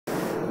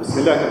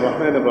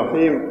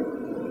Bismillahirrahmanirrahim.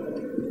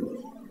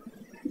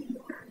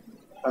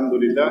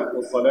 Alhamdulillah,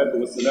 wassalatu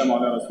wassalamu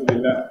ala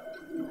rasulillah.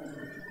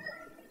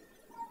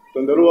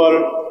 Të nderuar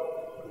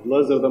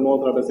vëllezër dhe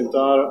motra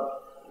besimtar,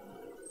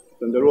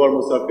 të nderuar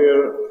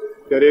musafir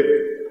kerik,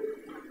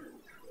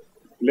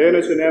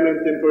 lene që në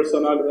emrin tim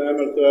personal dhe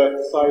emër të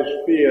saj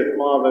shtëpie të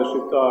madhe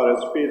shqiptare,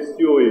 shtëpisë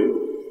tuaj,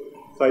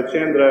 saj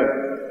qendre,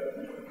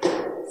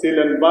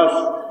 cilën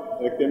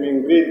bashkë e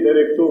kemi ngrit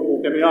deri këtu ku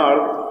kemi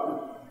ardhur,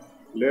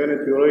 lene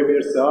t'ju uroj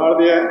mirë se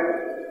ardhje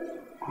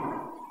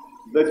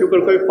dhe t'ju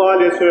kërkoj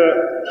falje që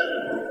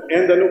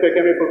ende nuk e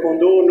kemi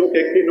përfundu,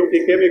 nuk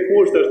i kemi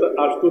kusht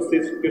ashtu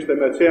si kishte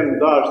me qenë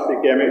dash si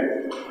kemi,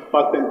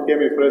 faktin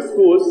kemi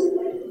freskus,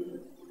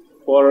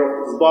 por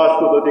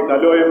zbashku do t'i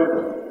kalojmë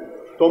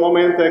to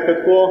momente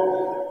këtë kohë,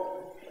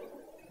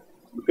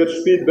 këtë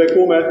shtëpi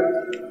bekume,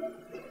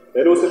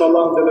 e lusim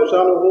Allah në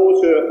Gjeleshanuhu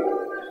që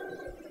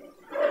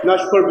na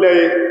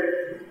shpërblej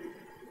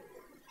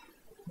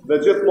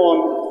dhe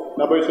gjithmonë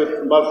na bëj që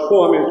të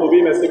bashkohemi në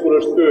tubime si kur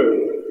është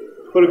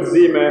për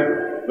gëzime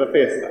dhe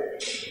festa.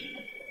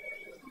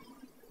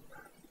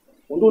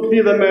 Unë du të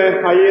lidhe me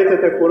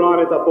ajetet e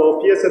Kuranit apo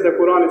pjeset e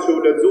Kuranit që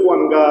u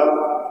lexuan nga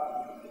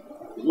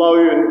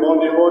vllau ynë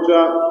Mondi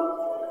Hoxha,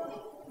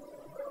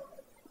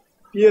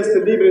 pjesë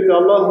të librit të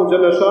Allahu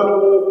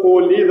Gjeleshanuhu ku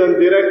lidhen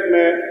direkt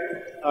me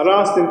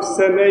rastin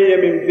pse ne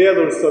jemi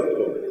mbledhur sot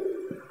këtu.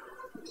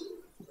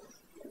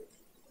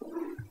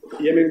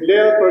 Jemi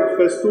mbledhur për të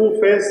festu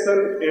festën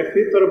e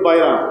Fitr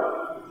Bajram.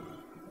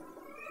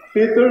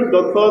 Fitr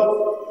do të thotë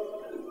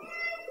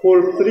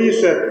kur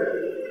trishet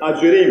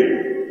agjërimi.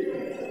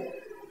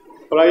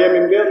 Pra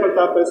jemi mbledhur për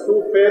ta festu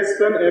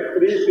festën e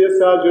prishjes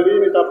së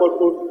agjërimit apo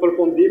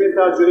përfundimit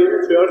të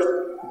agjërimit që është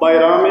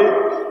Bajrami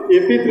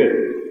i Fitrit.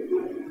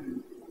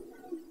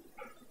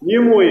 Një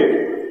muaj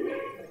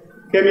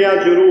kemi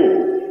agjëru,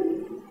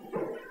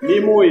 një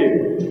muaj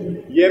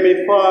jemi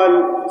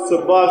falë së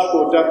bashku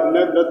gjatë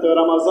netëve të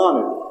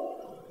Ramazanit.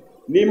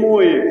 Një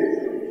muaj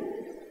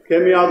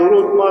kemi adhuru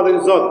të madhin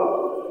Zot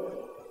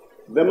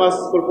dhe mas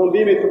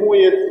përfundimit të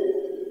muajit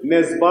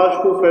ne së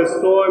bashku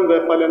festojmë dhe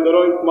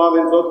falenderojmë të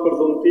madhin Zot për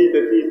dhuntit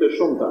e tij të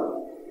shumta.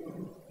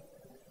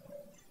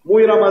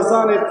 Muaji i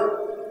Ramazanit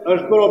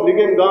është për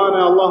obligim nga ana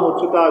e Allahut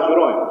që ta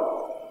agjërojmë.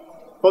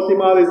 Thot i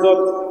madhi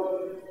Zot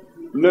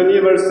në një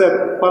verset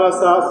para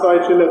se asaj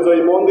që lexoj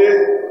Mondi,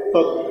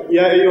 thot: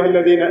 Ja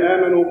ejuhalladhina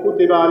amanu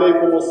kutiba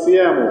alaykumus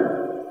siyamu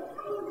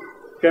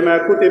kama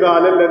kutiba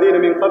alal ladhina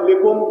min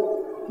qablikum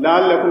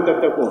la'allakum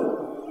tattaqun.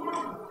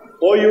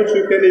 O ju që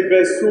keni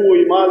besu,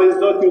 i madhi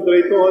Zot ju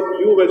drejtohet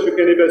juve që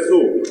keni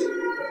besu.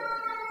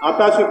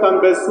 Ata që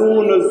kanë besu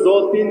në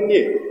Zotin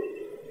një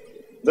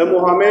dhe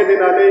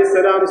Muhamedin alayhis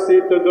salam si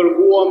të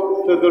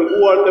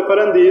dërguar të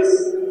Perëndis,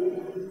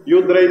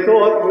 ju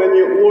drejtohet me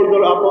një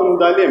urdhër apo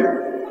ndalim.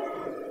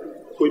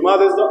 Ku i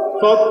madhi Zot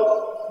thot: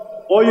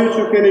 O ju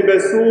që keni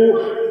besu,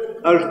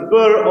 është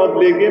bërë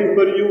obligim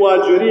për ju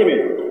agjërimi,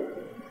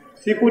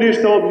 si kur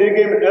ishte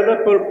obligim edhe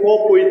për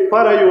popujt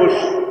para jush,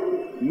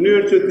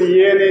 mënyrë që të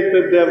jeni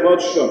të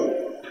devotshëm.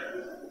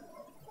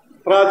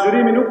 Pra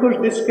agjërimi nuk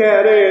është diçka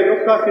e re,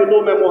 nuk ka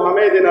fillu me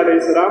Muhamedin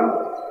alayhis salam,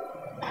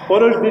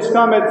 por është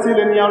diçka me të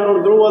cilën janë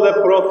urdhëruar dhe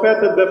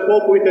profetët dhe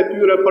popujt e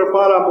tyre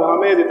përpara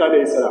Muhamedit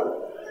alayhis salam.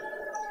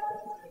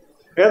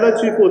 Edhe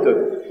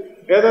çifutët,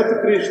 edhe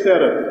të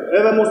krishterët,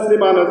 edhe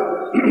muslimanët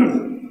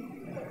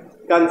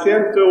kanë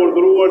qenë të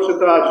urdhëruar që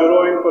të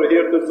agjërojnë për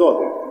hir të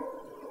Zotit.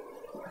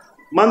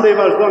 Mandej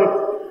vazhdon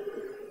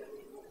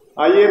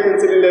ajetin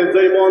cilin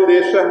lexoj Mondi: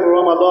 Shahru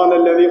Ramadan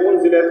alladhi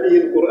unzila fihi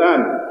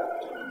al-Quran.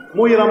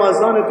 Muaji i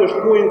Ramazanit është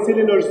muaji në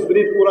cilin është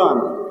zbrit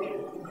Kurani.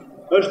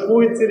 Është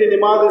muaji i cilin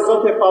i madhi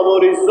Zot e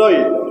favorizoi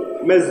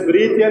me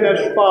zbritjen e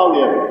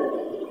shpalljeve.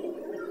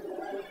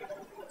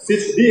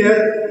 Siç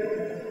dihet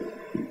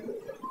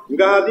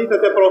nga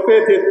hadithet e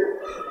profetit,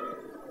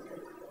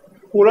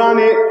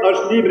 Kurani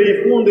është libri i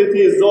fundit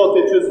i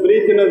Zotit që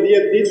zbriti në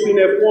 10 ditëshin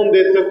e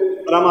fundit të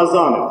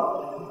Ramazanit.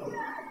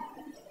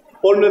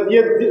 Por në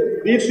 10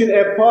 ditëshin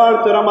e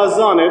parë të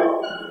Ramazanit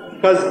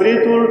ka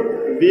zbritur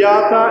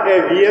dhjata e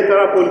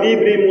vjetër apo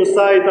libri i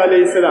Musait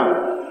alayhis salam,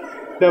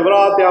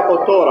 Tevrati apo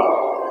Tora.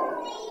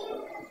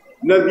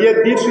 Në 10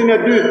 ditëshin e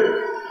dytë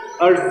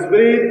është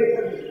zbrit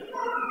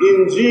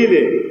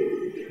Injili,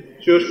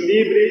 që është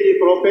libri i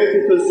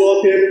profetit të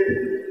Zotit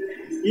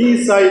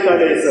Isait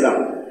alayhis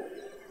salam.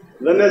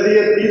 Dhe në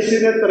 10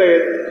 ditëshin e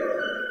tretë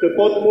të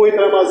pot muajit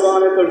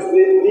Ramazanit është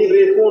zbrit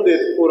libri i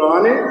fundit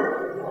Kurani,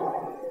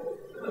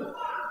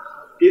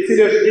 i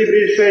cili është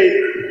libri i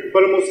shenjtë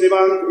për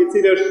musliman, i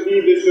cili është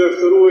libri që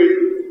është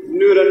ruajtur në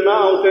mënyrën më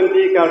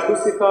autentike, ashtu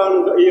si ka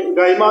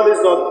nga i madhi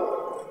Zot,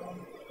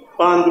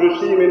 pa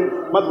ndryshimin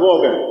më të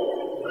vogël.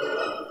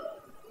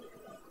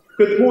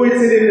 Këtë muaj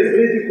i cili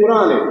zbriti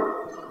Kurani,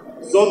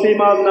 Zoti i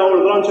madh na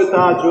urdhëron që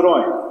ta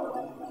agjërojmë.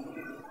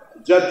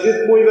 Gjatë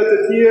gjithë muajve të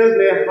tjerë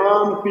ne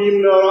ham, pim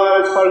në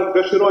orare çfarë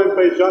dëshirojmë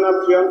prej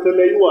gjërave që janë të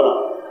lejuara,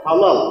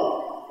 halal.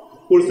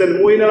 Kurse në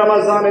muajin e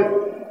Ramazanit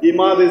i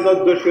madhi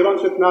Zot dëshiron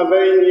që të na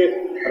vejë një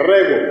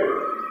rregull.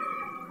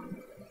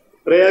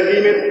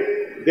 reagimit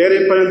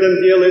deri në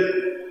perëndimdiellit,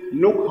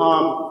 nuk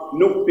ham,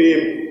 nuk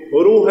pim,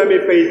 ruhemi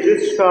prej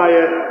gjithë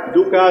shkaje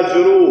duke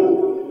agjëru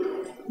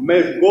me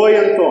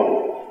gojën tonë,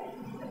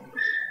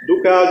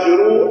 duke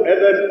agjëru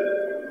edhe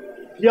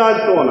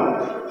fjalët tona,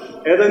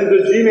 edhe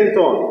ndëgjimin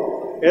tonë,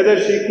 edhe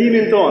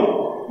shikimin tonë,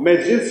 me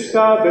gjithë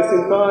shka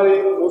besimtari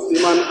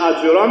musliman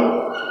agjëron,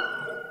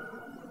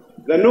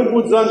 dhe nuk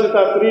guxon që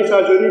ta prish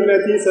agjërimin e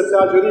tij, sepse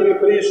agjërimi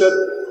prishet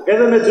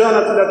edhe me gjëra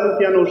të cilat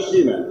nuk janë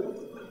ushqime.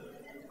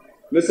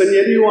 Nëse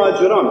njeriu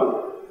agjëron,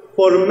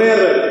 por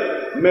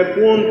merret me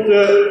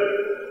punë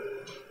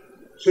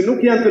që nuk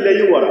janë të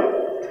lejuara,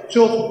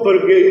 qoftë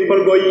për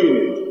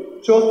gojimin,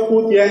 qoftë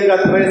futje nga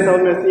tresa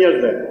mes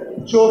njerëzve,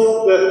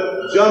 qoftë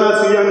gjëra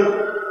që janë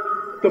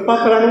të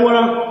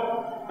papranuara,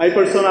 ai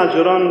person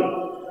agjëron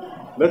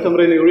vetëm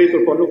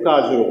rinjuritur, por nuk ka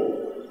agjëru.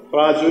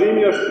 Pra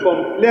agjërimi është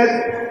komplet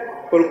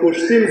për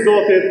kushtim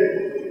Zotit,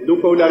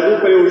 duke u largu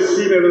prej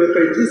ushqimeve dhe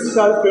prej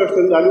gjithçka që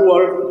është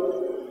ndaluar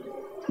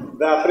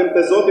dhe afrim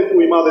te Zoti, ku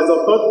i Madhi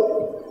Zot thotë,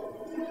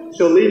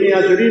 qëllimi i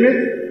agjërimit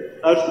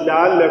është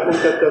la'allakum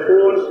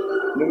tattaqun,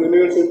 në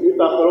mënyrë që ju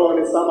të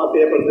afroheni sa më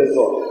tepër te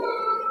Zoti.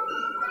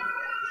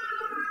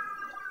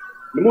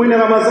 Në muajin e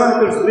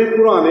Ramazanit është zbrit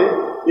Kurani,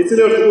 i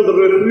cili është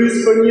udhëheqës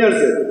për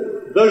njerëzit,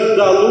 dhe është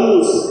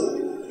dallues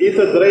i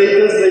të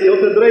drejtës dhe jo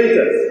të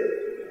drejtës.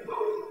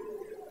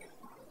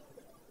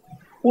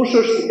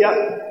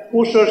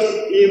 Kush është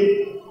i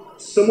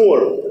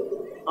sëmur,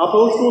 apo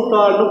është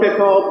udhëtar, nuk e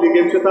ka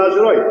obligim që ta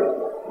agjërojë.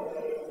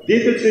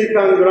 Ditët që i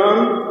ka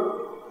ngrënë,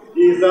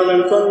 i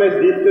zaventson me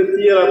ditë të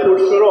tjera kur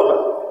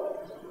shërohet.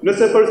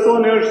 Nëse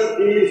personi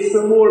është i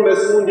sëmur me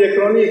sëmundje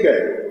kronike,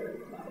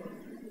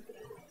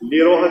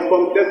 lirohet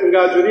komplet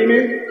nga agjërimi,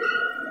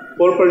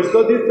 por për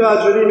çdo ditë të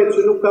agjërimit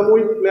që nuk ka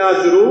mujt me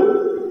agjëru,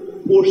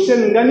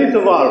 ushqen nga një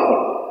të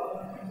varfër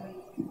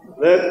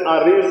dhe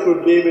arrin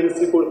shpërblimin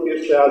sikur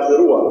kishte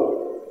agjëruar.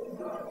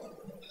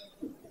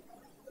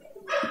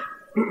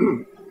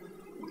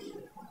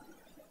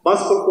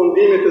 Pas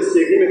përfundimit të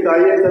shpjegimit të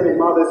ajeteve, i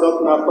Madhi Zot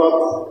na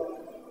thotë: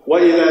 "Wa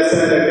idha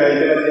sa'alaka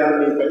ibadi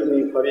anni fa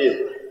inni qarib."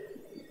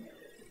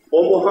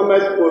 O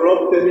Muhammed, kur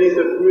robët e mi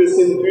të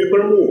pyesin ty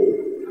për mua,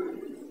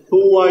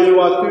 thua ju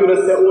atyre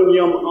se unë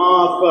jam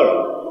afër.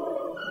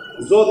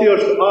 Zoti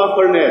është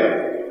afër neve.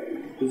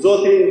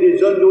 Zoti i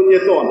ndihjon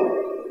lutjet tona.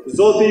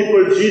 Zoti i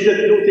përgjigjet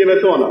lutjeve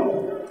tona.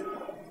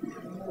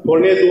 Por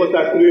ne duhet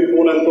ta kryejmë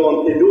punën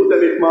tonë, ti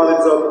lutemi të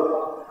Madhit Zot.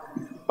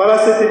 Para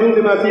se ti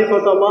lutim atij,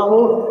 thot Allahu,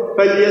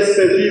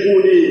 "Falyastajibu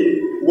li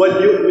wal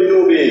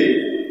yu'minu bi."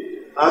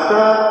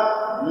 Ata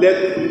le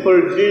të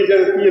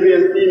përgjigjen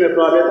thirrjen time,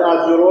 pra le të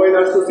agjërojnë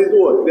ashtu si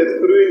duhet, le të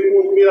kryejnë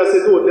punë të mira si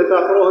duhet, le të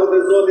afrohen te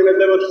Zoti me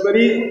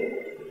devotshmëri.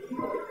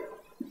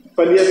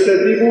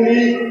 Falyastajibu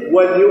li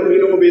wal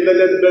yu'minu bi, dhe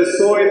le të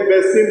besojnë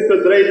besim të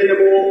drejtë në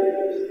mua,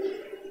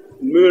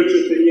 mënyrë që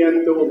të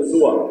jenë të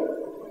udhëzuar.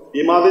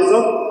 I Madhi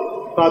Zot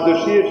ka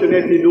dëshirë që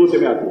ne t'i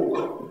lutemi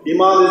atij. I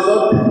Madhi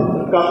Zot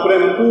ka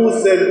premtuar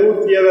se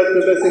lutjeve të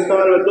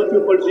besimtarëve do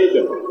t'ju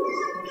përgjigjet.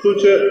 Kështu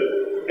që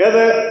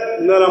edhe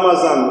në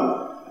Ramazan,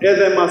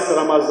 edhe mas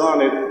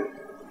Ramazanit,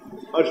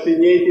 është i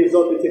njëjti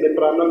Zoti i cili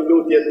pranon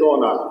lutjet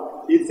tona,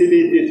 i cili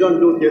i dëgjon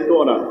lutjet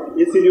tona,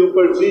 i cili u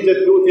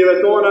përgjigjet lutjeve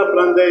tona,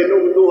 prandaj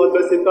nuk duhet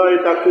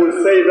besimtari ta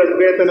kursej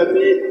vetveten e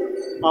tij,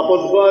 apo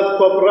të bëhet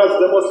kopras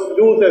dhe mos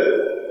lutet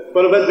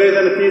për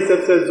vetveten e tij,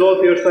 sepse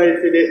Zoti është ai i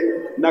cili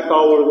na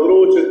ka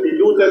urdhëruar që t'i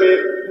lutemi,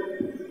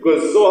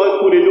 gëzohet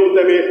kur i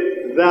lutemi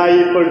dhe ai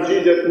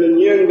përgjigjet në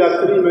një nga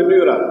 3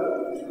 mënyra,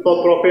 thot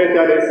profeti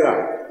alayhis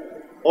salam.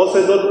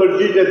 Ose do të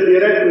përgjigjet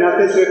direkt në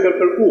atë që e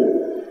kërku,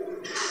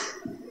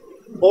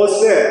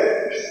 ose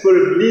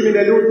shpërblimin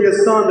e lutjes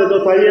tënde do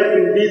ta jep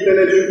në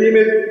ditën e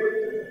gjykimit,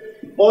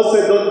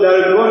 ose do të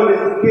largon një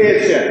të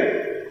keqe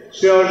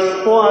që është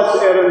po aq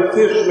e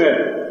rëndësishme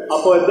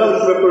apo e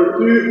dëmshme për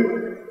ty,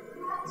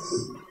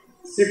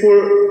 sikur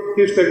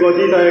kishte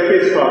godita e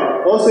keqja,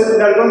 ose të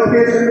largon të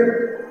keqen,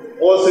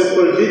 ose të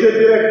përgjigjet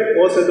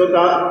direkt, ose do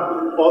ta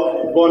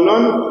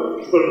bonon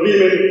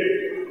shpërblimin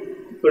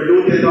për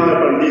lutjet tona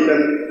për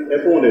ditën e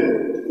fundit.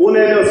 Unë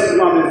e los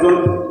Madhin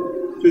Zot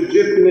që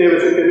gjithë neve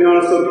që kemi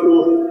ardhur sot këtu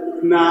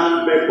na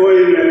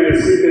bekojnë me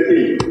mirësitë e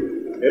tij.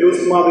 E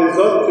los Madhin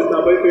Zot që na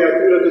bëj prej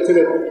atyre të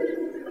cilët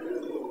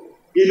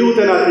i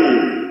luten atij,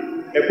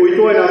 e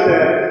kujtojnë atë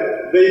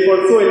dhe i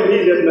forcojnë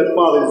lidhjet me të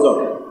Madhin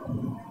Zot.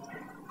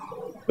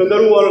 Të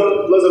nderuar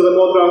vëllezër dhe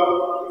motra,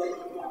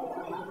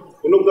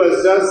 unë nuk do të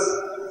zgjas,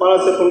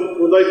 para se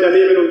fundoj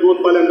fjalimin, unë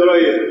duhet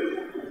falenderoj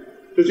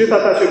të gjithë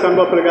ata që kanë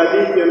bërë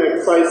përgatitje në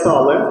kësaj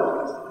salle,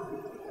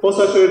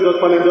 posaçërisht do të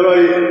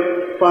falenderoj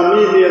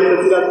familjet të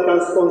cilat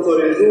kanë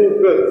sponsorizuar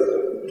këtë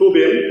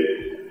tubim,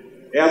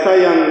 e ata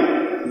janë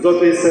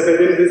zotri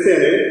Sefedin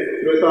Diseni,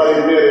 kryetari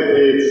i Merit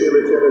i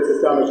Këshillit Qendror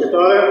Sisteme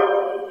Shqiptare,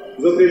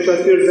 zotri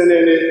Shafir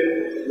Zeneni,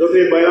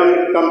 zotri Bajram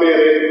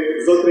Kamberi,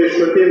 zotri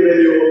Shkërtim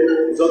Veliu,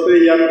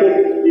 zotri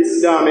Jakub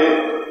Islami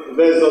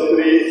dhe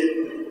zotri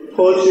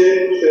Hoxhi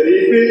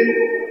Sherifi,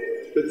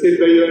 të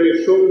cilëve ju jemi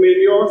shumë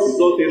mirë, si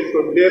Zoti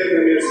shpërblet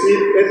në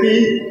mirësitë e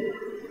tij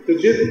të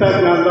gjithë ta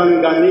nga ndonë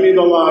nga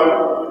 $1.000,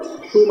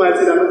 shuma e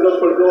cila nuk do të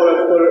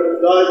përdoret për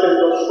daljen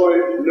do të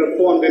shkojnë në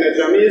fondin e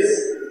xhamisë,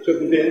 që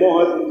të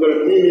ndihmohet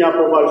ndërtimi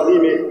apo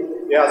vazhdimi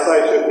e asaj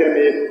që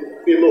kemi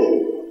filluar.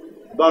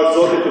 Dash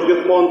Zotit që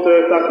gjithmonë të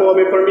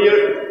takohemi për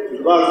mirë,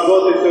 dash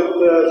Zotit që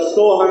të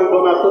shtohen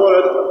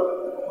donatorët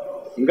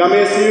nga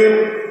mesi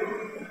ynë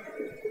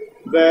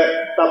dhe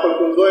ta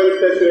përkundojmë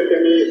se që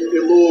kemi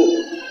filluar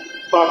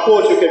pa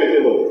kohë që kemi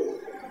filluar.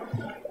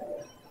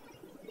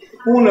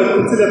 Punët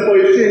të cilët po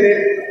i shihni,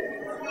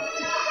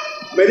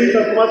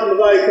 meritat më të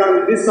mëdha i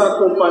kanë disa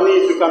kompani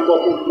që kanë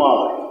bërë punë të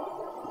madhe.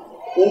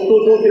 Unë këtu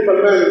duhet t'i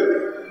përmend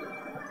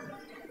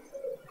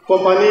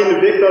kompaninë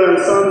Victor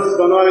 & Sons,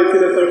 banari i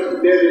cilës është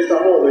Dedi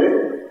Shtaholli,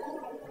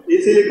 i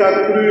cili ka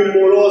kryer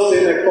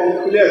murosin e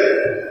komplet,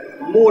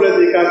 muret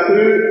i ka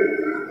kryer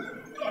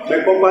me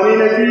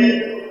kompaninë e tij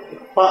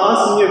pa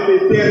asnjë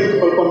fitim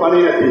për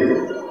kompaninë e tij.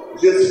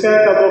 Gjithçka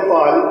ka bërë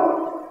fal,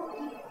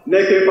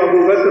 ne kemi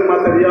paguar vetëm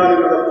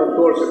materialin dhe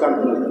punëtorët që kanë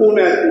punuar.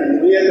 Puna e tij,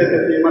 mjetet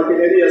e tij,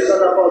 makineria, sa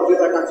ka pasur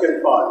gjitha kanë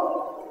qenë fal.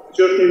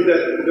 Që është një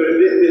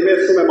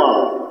ndërmjet shumë e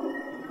madhe.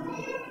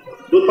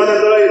 Do të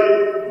falenderoj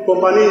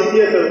kompaninë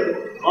tjetër,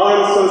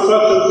 Arms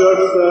Construction, që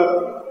është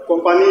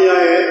kompania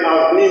e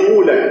Avni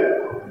Mule.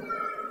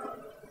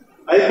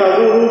 Ai ka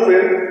dhënë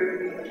rufin,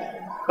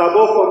 ka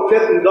bërë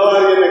komplet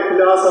ndarjen e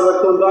klasave,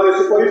 këto ndarje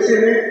që po i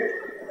shihni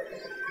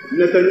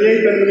në të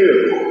njëjtën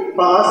mënyrë,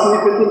 pa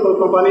asnjë fitim për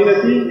kompaninë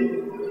e tij,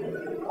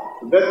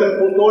 vetëm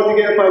punëtorët i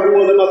kemi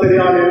paguar dhe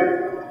materialin,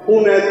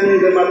 puna e tij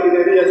dhe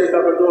makineria që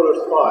ka përdorur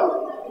është fal.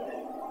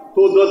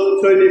 Tu do të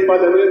çojni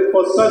falënderim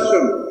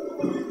posaçëm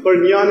për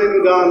njërin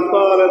nga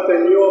anëtarët e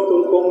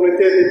njohur të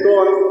komunitetit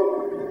tonë,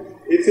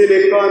 i cili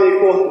ka një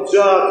kohë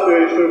gjatë që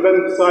i shërben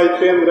kësaj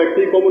qendre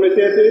këtij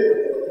komuniteti,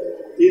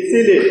 i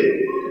cili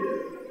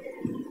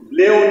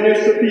leu një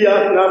shtëpi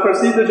në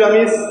afërsi të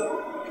xhamisë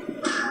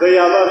dhe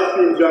ja dha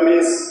shtëpinë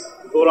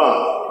xhamisë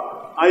dhuratë.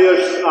 Ai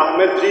është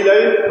Ahmet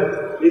Xhilaj,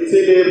 i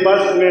cili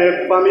bashkë me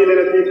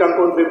familjen e tij kanë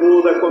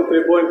kontribuar dhe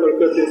kontribuojnë për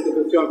këtë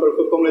institucion, për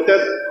këtë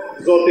komunitet.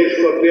 Zoti i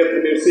shpërblet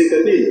mirësitë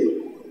e tij.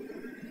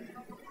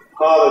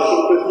 Ka dhe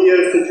shumë të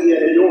tjerë, si që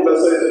jeni ju,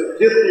 besoj se të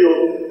gjithë ju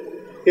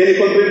keni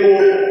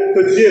kontribuar,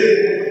 të gjithë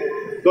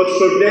do të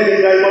shpërbleni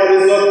nga i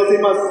madhi Zotë,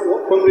 si mas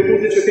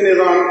kontributi që keni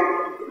dhënë,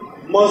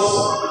 mos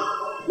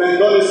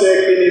mendoni se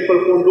keni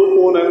përfundu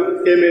punën,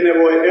 kemi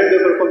nevojë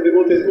ende për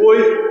kontributin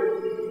tuaj,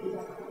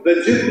 dhe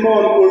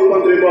gjithmonë kur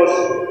kontribosh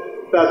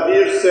ta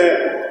dish se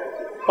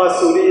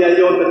pasuria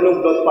jote nuk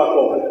do të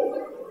pakohet.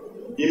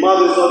 I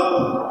madhi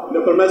Zot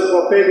nëpërmes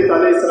profetit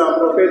alayhis salam,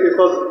 profeti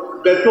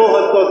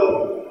thotë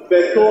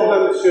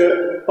betohen që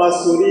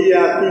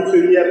pasuria atij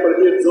që jep për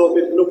hir të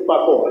Zotit nuk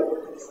pakohet.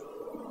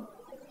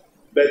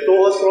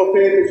 Betohet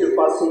profeti që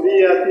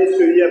pasuria atij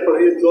që jep për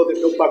hir të Zotit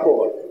nuk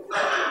pakohet.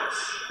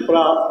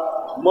 Pra,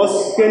 mos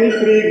keni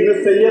frikë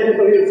nëse jepni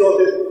për hir të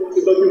Zotit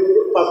që do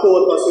t'ju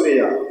pakohet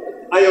pasuria.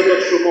 Ajo do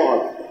të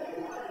shumohet.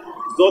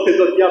 Zoti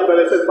do t'jap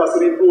bereqet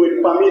pasurinë tuaj,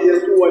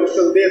 familjes tuaj,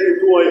 shëndetin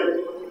tuaj,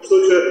 kështu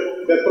që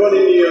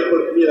veproni mirë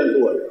për të mirën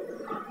tuaj.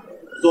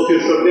 Zoti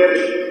ju shërblet,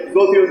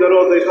 Zoti ju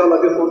nderoj dhe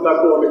inshallah gjithmonë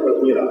takohemi për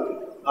të mira.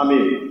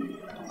 Amin.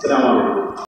 Selam aleikum.